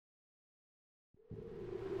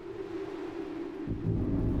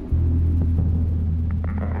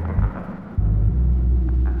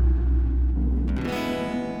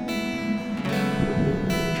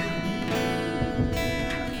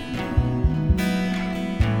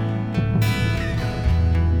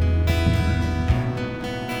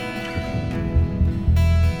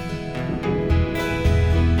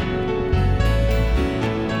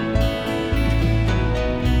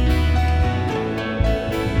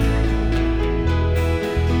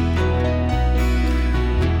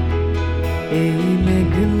এই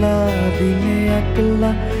মেঘলা দিনে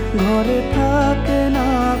একলা ঘরে থাকে না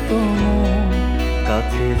তো মন,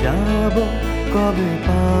 কাছে যাব কবে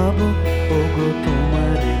পাবো ওগো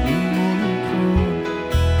তোমার নিমন্ত্রণ।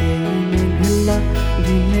 এই মেঘলা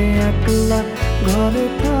দিনে একলা ঘরে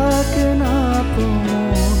থাকে না তো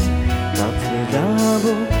মন, কাছে যাব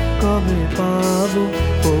কবে পাবো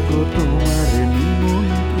ওগো তোমার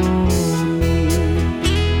নিমন্ত্রণ।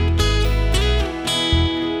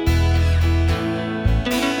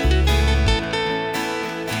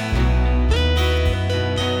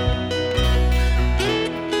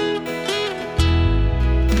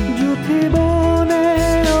 জীবনে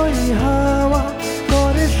ওই হাওয়া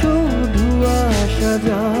করে শুধু আসা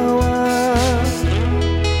যাওয়া,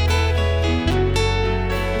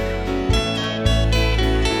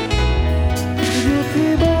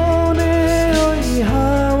 জীবনে ওই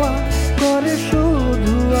হাওয়া করে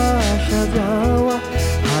শুধু আসা যাওয়া।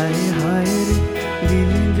 হায় হায় রে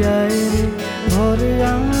দিন যায় রে ভরে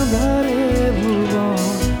আধারে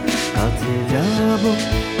ভুবন, কাছে যাব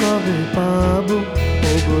কবে পাবো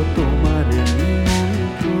ওগো তোমার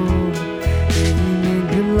নিমন্ত্রণ। এই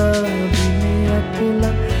মেঘলা দিনে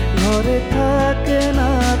একলা ঘরে থাকে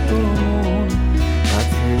না তো মন,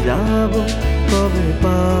 কাছে যাব কবে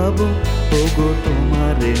পাবো ওগো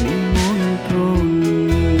তোমার নিমন্ত্রণ।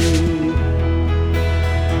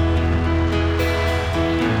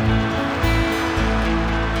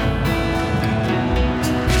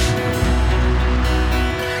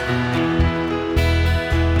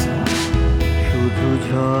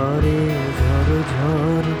 ঝরে ঝড়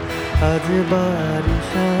ঝড় আজ বাড়ি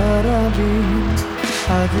সারাদিন,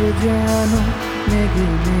 আজ যেন মেঘে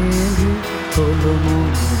মেঘে হলো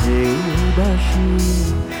মন যে উদাসী।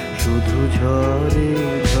 শুধু ঝরে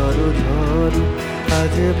ঝড় ঝড়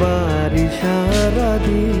আজ বাড়ি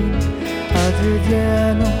সারাদিন, আজ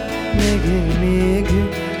যেন মেঘে মেঘে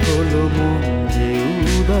হলো মন যে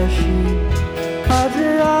উদাসী। আজ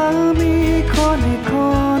আমি ক্ষণে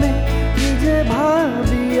ক্ষণে যে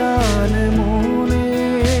ভাবিয়ান মনে,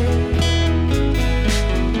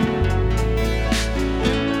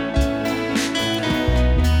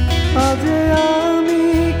 আজ আমি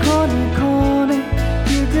ক্ষণে ক্ষণে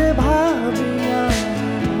কি যে ভাবিয়ান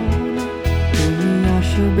মনে। তুমি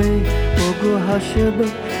আসবে ওগো হাসবে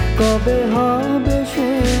কবে হবে সে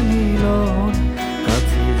মিলন,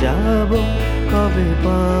 কাছে যাব কবে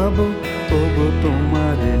পাবো ওগো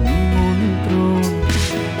তোমার নিমন্ত্রণ।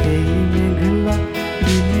 এই মেঘলা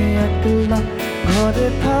দিনে একলা ঘরে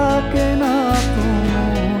থাকে না তো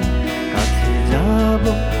মন, কাছে যাব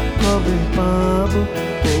কবে পাবো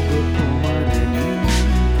ওগো তোমার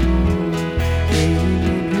নিমন্ত্রণ। এই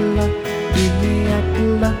মেঘলা দিনে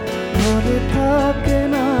একলা ঘরে থাকে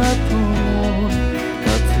না তো মন,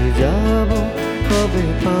 কাছে যাব কবে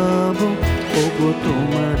পাবো ওগো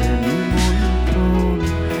তোমার নিমন্ত্রণ।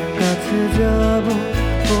 কাছে যাব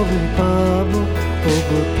কবে পাবো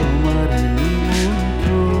ওগো তোমার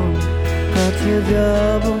নিমন্ত্রণ, কাছে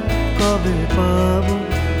যাব কবে পাবো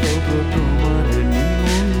ওগো তোমার